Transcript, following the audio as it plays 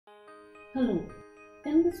Hello,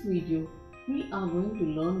 in this video we are going to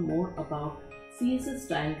learn more about CSS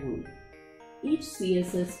Style Rule. Each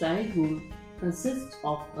CSS Style Rule consists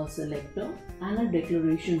of a selector and a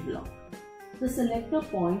declaration block. The selector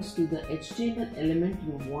points to the HTML element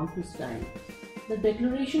you want to style. The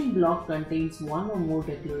declaration block contains one or more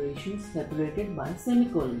declarations separated by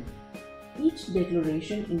semicolon. Each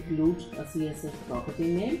declaration includes a CSS property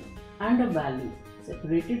name and a value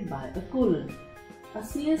separated by a colon. A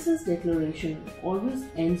CSS declaration always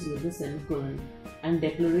ends with a semicolon, and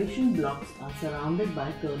declaration blocks are surrounded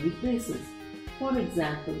by curly braces. For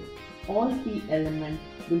example, all P element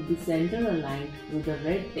will be center aligned with a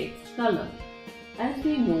red text color. As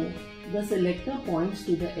we know, the selector points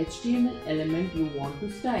to the HTML element you want to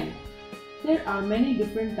style. There are many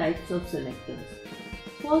different types of selectors.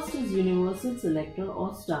 First is universal selector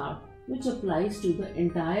or star, which applies to the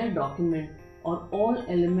entire document or all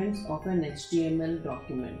elements of an HTML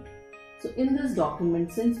document. So in this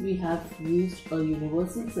document, since we have used a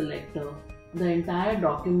universal selector, the entire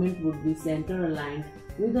document would be center aligned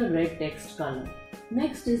with a red text color.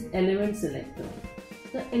 Next is element selector.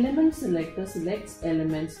 The element selector selects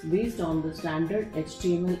elements based on the standard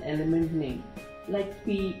HTML element name like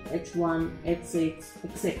P, H1, H6,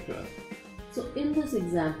 etc. So in this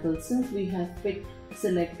example, since we have picked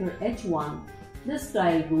selector H1, this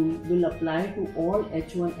style rule will apply to all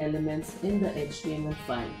H1 elements in the HTML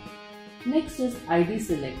file. Next is ID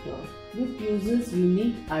selector, which uses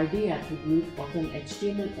unique ID attribute of an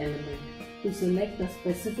HTML element to select a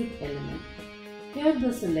specific element. Here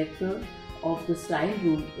the selector of the style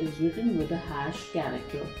rule is written with a hash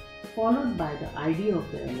character followed by the ID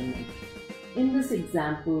of the element. In this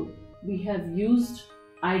example, we have used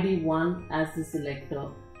ID1 as the selector,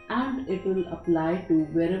 and it will apply to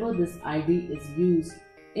wherever this ID is used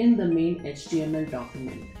in the main HTML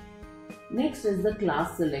document. Next is the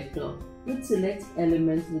class selector, which selects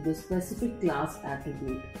elements with a specific class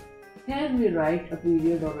attribute. Here we write a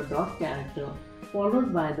period or a dot character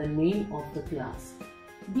followed by the name of the class.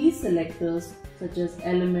 These selectors such as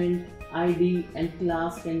element, ID and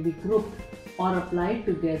class can be grouped or applied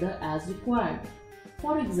together as required.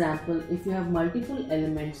 For example, if you have multiple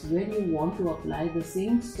elements where you want to apply the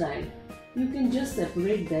same style, you can just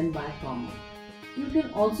separate them by comma. You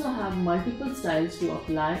can also have multiple styles to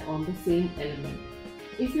apply on the same element.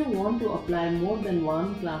 If you want to apply more than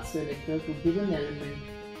one class selector to given element,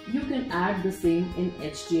 you can add the same in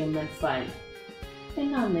HTML file.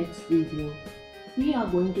 In our next video, we are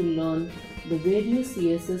going to learn the various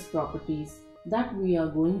CSS properties that we are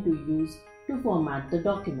going to use to format the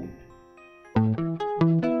document.